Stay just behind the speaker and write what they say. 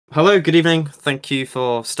Hello, good evening. Thank you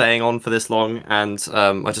for staying on for this long. And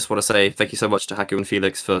I just want to say thank you so much to Haku and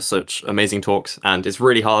Felix for such amazing talks. And it's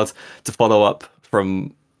really hard to follow up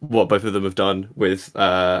from what both of them have done with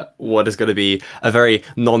what is going to be a very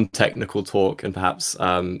non-technical talk and perhaps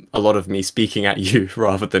a lot of me speaking at you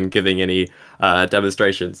rather than giving any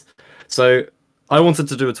demonstrations. So I wanted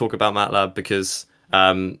to do a talk about MATLAB because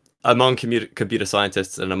among computer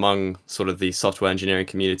scientists and among sort of the software engineering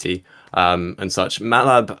community, and such.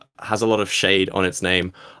 MATLAB has a lot of shade on its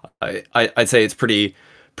name. I'd say it's pretty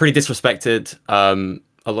disrespected.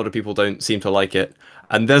 A lot of people don't seem to like it,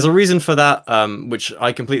 and there's a reason for that, which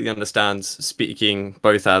I completely understand. Speaking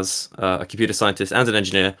both as a computer scientist and an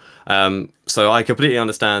engineer, so I completely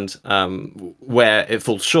understand where it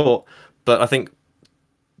falls short. But I think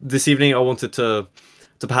this evening I wanted to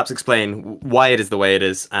perhaps explain why it is the way it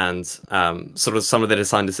is and sort of some of the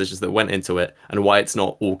design decisions that went into it and why it's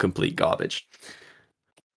not all complete garbage.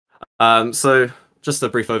 So just a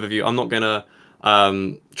brief overview. I'm not going to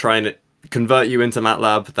try and convert you into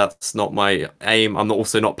MATLAB. That's not my aim. I'm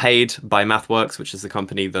also not paid by MathWorks, which is the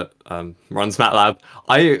company that runs MATLAB.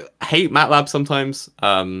 I hate MATLAB sometimes,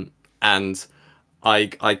 and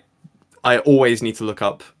I, I I always need to look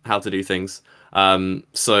up how to do things.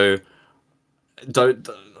 So don't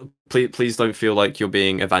please don't feel like you're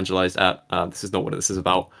being evangelized at. This is not what this is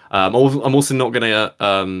about. I'm also not going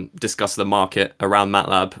to discuss the market around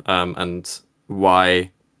MATLAB and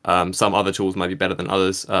why some other tools might be better than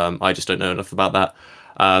others. I just don't know enough about that.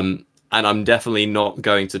 And I'm definitely not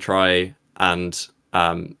going to try and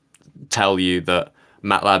tell you that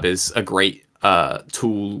MATLAB is a great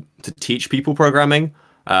tool to teach people programming,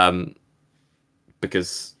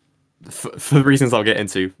 because for the reasons I'll get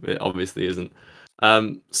into, it obviously isn't.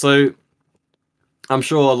 So I'm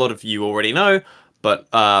sure a lot of you already know, but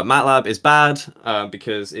MATLAB is bad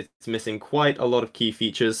because it's missing quite a lot of key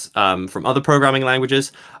features from other programming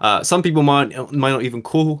languages. Some people might not even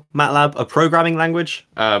call MATLAB a programming language.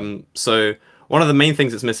 So one of the main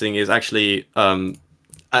things it's missing is actually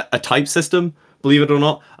a type system. Believe it or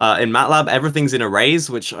not, in MATLAB everything's in arrays,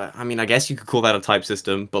 which I mean I guess you could call that a type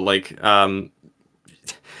system, but like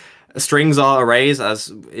strings are arrays,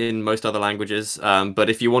 as in most other languages, but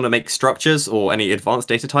if you want to make structures or any advanced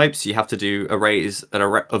data types, you have to do arrays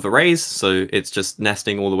of arrays, so it's just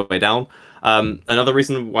nesting all the way down. Another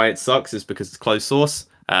reason why it sucks is because it's closed source.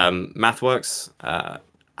 MathWorks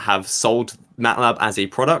have sold MATLAB as a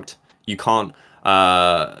product. You can't,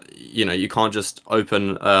 you can't just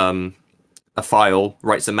open a file,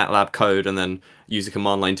 write some MATLAB code, and then use a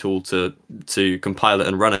command line tool to compile it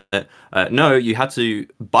and run it. No, you have to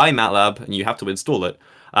buy MATLAB and you have to install it,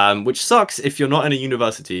 which sucks if you're not in a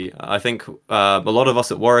university. I think a lot of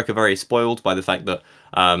us at Warwick are very spoiled by the fact that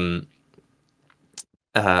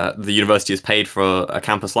the university is paid for a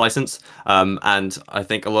campus license, and I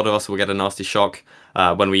think a lot of us will get a nasty shock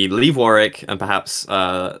when we leave Warwick, and perhaps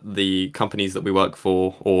the companies that we work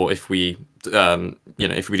for, or if we,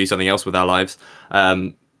 if we do something else with our lives,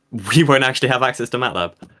 we won't actually have access to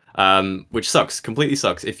MATLAB, which sucks. Completely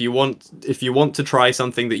sucks. If you want to try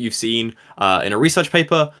something that you've seen in a research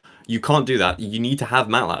paper, you can't do that. You need to have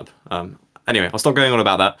MATLAB. Anyway, I'll stop going on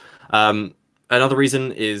about that. Another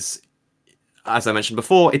reason is, as I mentioned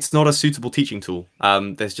before, it's not a suitable teaching tool.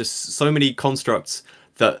 There's just so many constructs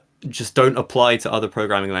that just don't apply to other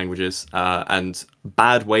programming languages, and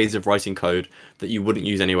bad ways of writing code that you wouldn't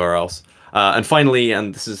use anywhere else. And finally,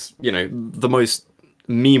 and this is, the most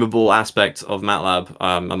memeable aspect of MATLAB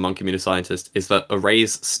among computer scientists, is that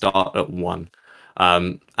arrays start at 1.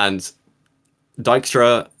 And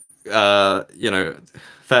Dijkstra,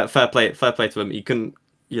 fair play to him. You can,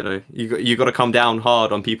 you got to come down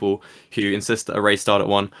hard on people who insist that arrays start at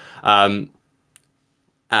 1.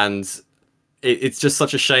 And it's just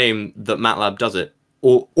such a shame that MATLAB does it.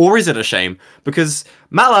 Or is it a shame? Because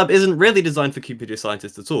MATLAB isn't really designed for computer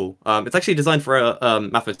scientists at all. It's actually designed for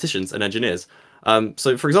mathematicians and engineers.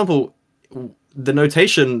 So, for example, the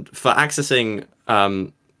notation for accessing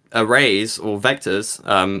arrays or vectors,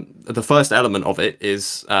 the first element of it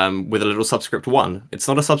is with a little subscript 1. It's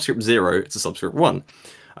not a subscript 0, it's a subscript 1.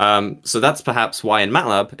 So that's perhaps why in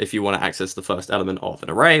MATLAB, if you want to access the first element of an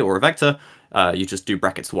array or a vector, you just do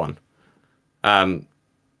brackets 1.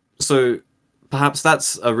 So perhaps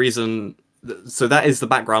that's a reason. So that is the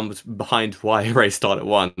background behind why arrays start at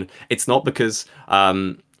 1. It's not because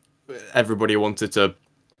everybody wanted to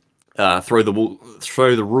throw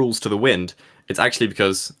the rules to the wind. It's actually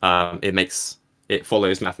because it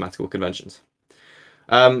follows mathematical conventions,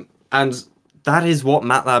 and that is what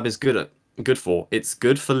MATLAB is good for. It's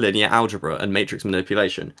good for linear algebra and matrix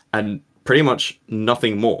manipulation, and pretty much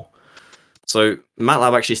nothing more. So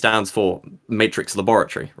MATLAB actually stands for Matrix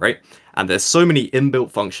Laboratory, right? And there's so many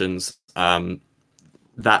inbuilt functions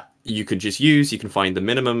that you can just use. You can find the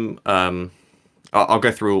minimum. I'll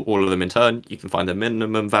go through all of them in turn. You can find the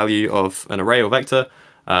minimum value of an array or vector,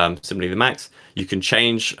 similarly the max. You can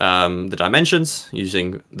change the dimensions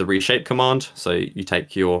using the reshape command. So you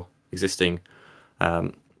take your existing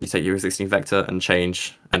vector and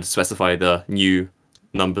change and specify the new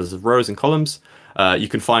numbers of rows and columns. You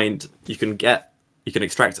can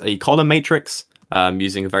extract a column matrix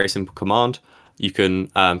using a very simple command. You can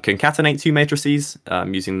concatenate two matrices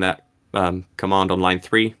using that command on line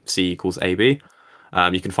 3, C equals AB.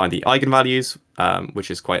 You can find the eigenvalues,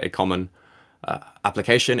 which is quite a common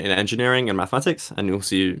application in engineering and mathematics. And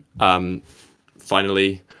also,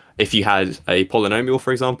 finally, if you had a polynomial,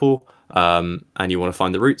 for example, and you want to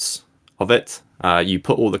find the roots of it, you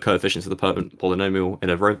put all the coefficients of the polynomial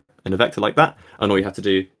in a vector like that, and all you have to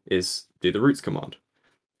do is do the roots command.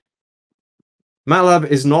 MATLAB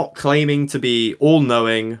is not claiming to be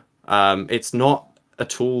all-knowing. It's not a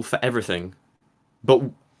tool for everything.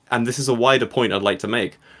 And this is a wider point I'd like to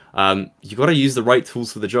make. You got to use the right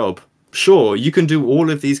tools for the job. Sure, you can do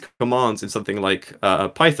all of these commands in something like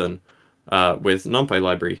Python with NumPy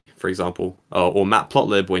library, for example, or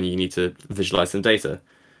Matplotlib when you need to visualize some data.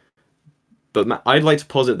 But I'd like to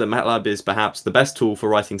posit that MATLAB is perhaps the best tool for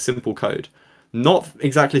writing simple code. Not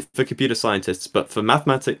exactly for computer scientists, but for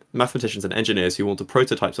mathematicians and engineers who want to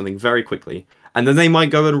prototype something very quickly. And then they might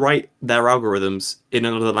go and write their algorithms in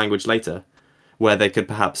another language later, where they could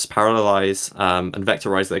perhaps parallelize and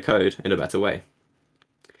vectorize their code in a better way.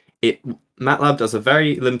 MATLAB does a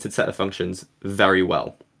very limited set of functions very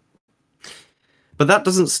well. But that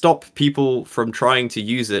doesn't stop people from trying to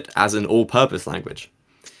use it as an all-purpose language.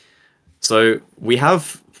 So we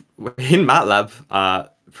have, in MATLAB,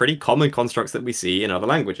 pretty common constructs that we see in other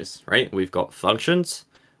languages, right? We've got functions,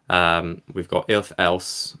 we've got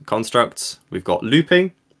if-else constructs, we've got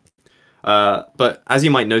looping. But as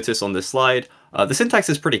you might notice on this slide, the syntax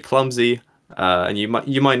is pretty clumsy, and you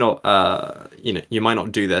might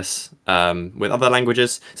not do this with other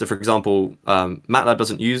languages. So, for example, MATLAB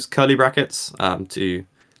doesn't use curly brackets to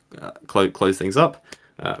close things up.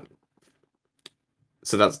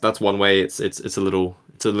 So that's one way. It's a little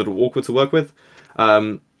awkward to work with.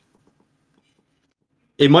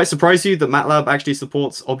 It might surprise you that MATLAB actually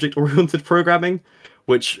supports object-oriented programming,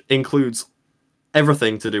 which includes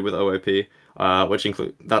everything to do with OOP.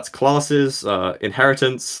 That's classes,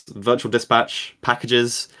 inheritance, virtual dispatch,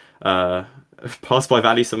 packages,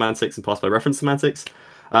 pass-by-value semantics, and pass-by-reference semantics.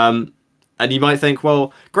 And you might think,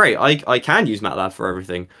 well, great, I can use MATLAB for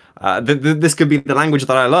everything. This could be the language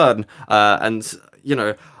that I learn, and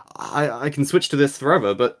I can switch to this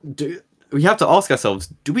forever. But we have to ask ourselves: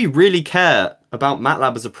 do we really care about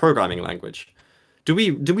MATLAB as a programming language? Do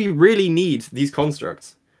we really need these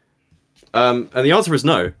constructs? And the answer is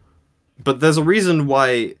no. But there's a reason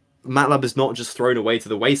why MATLAB is not just thrown away to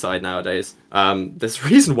the wayside nowadays. There's a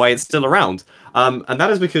reason why it's still around. And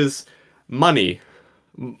that is because money.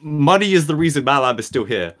 Money is the reason MATLAB is still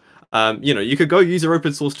here. You could go use your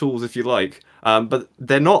open source tools if you like, but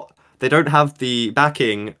they don't have the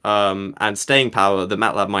backing and staying power that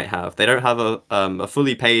MATLAB might have. They don't have a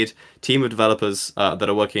fully paid team of developers that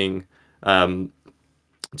are working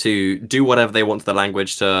to do whatever they want to the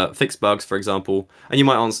language, to fix bugs, for example. And you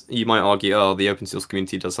might argue, oh, the open source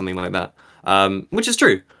community does something like that, which is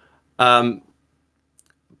true. But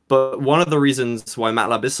one of the reasons why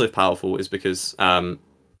MATLAB is so powerful is because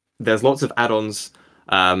there's lots of add-ons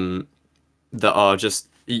that are just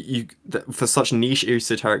for such niche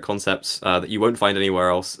esoteric concepts that you won't find anywhere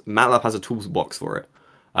else. MATLAB has a toolbox for it,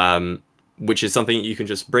 which is something you can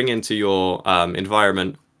just bring into your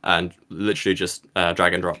environment and literally just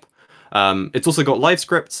drag and drop. It's also got live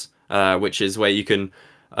scripts, which is where you can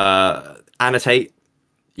annotate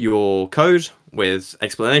your code with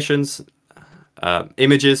explanations,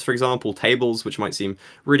 images, for example, tables, which might seem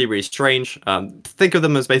really, really strange. Think of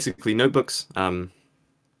them as basically notebooks,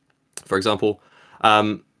 for example.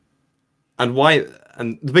 And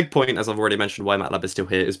the big point, as I've already mentioned, why MATLAB is still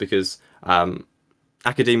here is because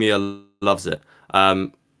academia loves it.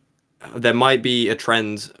 There might be a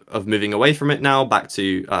trend of moving away from it now, back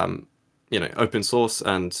to open source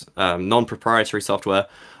and non-proprietary software.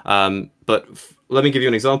 But let me give you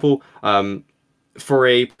an example. For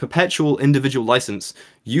a perpetual individual license,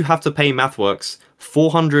 you have to pay MathWorks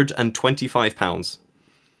 £425.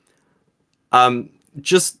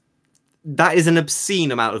 Just that is an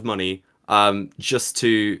obscene amount of money just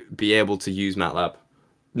to be able to use MATLAB.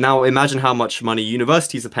 Now imagine how much money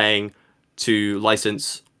universities are paying to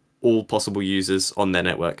license all possible users on their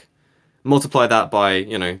network. Multiply that by,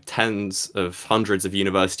 you know, tens of hundreds of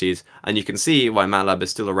universities, and you can see why MATLAB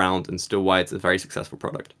is still around and still why it's a very successful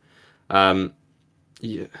product. Um,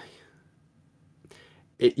 you,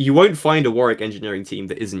 you won't find a Warwick engineering team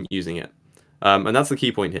that isn't using it. And that's the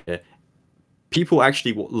key point here. People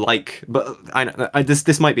actually like, but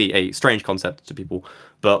this might be a strange concept to people,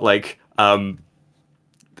 but like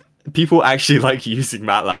people actually like using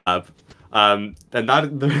MATLAB. And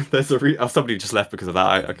that there's somebody just left because of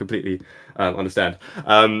that. I completely understand.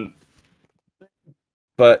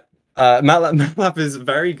 But MATLAB is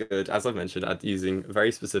very good, as I've mentioned, at using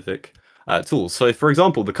very specific tools. So, for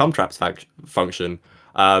example, the cumtraps function,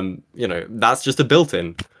 you know, that's just a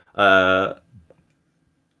built-in. Uh,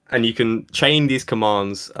 and you can chain these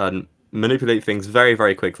commands and manipulate things very,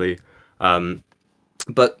 very quickly.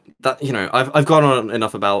 But that, you know, I've gone on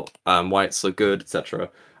enough about why it's so good, etc.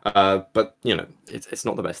 But you know, it's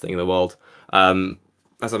not the best thing in the world.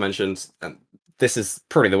 As I mentioned, this is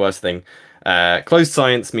probably the worst thing. Closed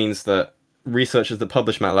science means that researchers that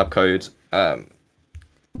publish MATLAB code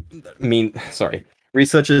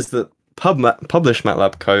researchers that publish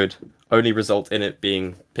MATLAB code only result in it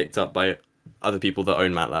being picked up by other people that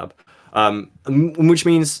own MATLAB, which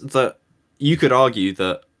means that you could argue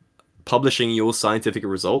that publishing your scientific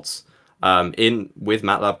results in with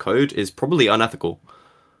MATLAB code is probably unethical,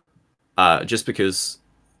 just because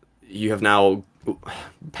you have now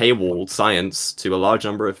paywalled science to a large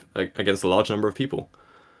number of against a large number of people,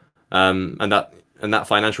 and that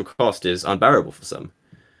financial cost is unbearable for some.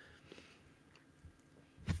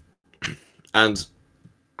 And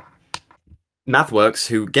MathWorks,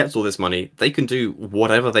 who gets all this money, they can do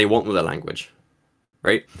whatever they want with their language,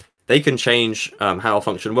 right? They can change how a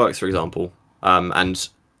function works, for example, and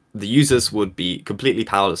the users would be completely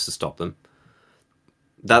powerless to stop them.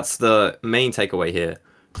 That's the main takeaway here.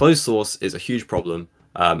 Closed source is a huge problem,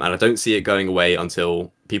 and I don't see it going away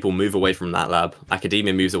until people move away from MATLAB,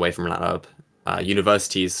 academia moves away from MATLAB,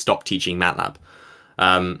 universities stop teaching MATLAB.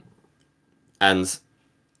 And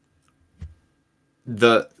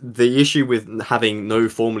the issue with having no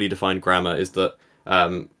formally defined grammar is that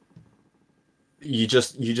a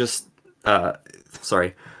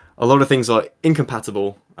lot of things are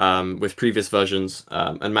incompatible with previous versions,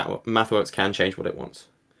 and MathWorks can change what it wants.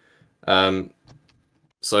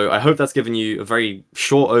 So I hope that's given you a very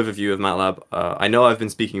short overview of MATLAB. I know I've been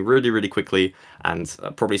speaking really, really quickly and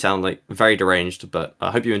probably sound like very deranged, but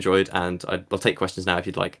I hope you enjoyed, and I'll take questions now if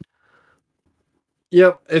you'd like.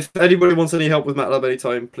 Yep, if anybody wants any help with MATLAB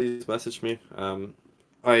anytime, please message me.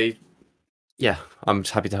 Yeah, I'm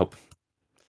just happy to help.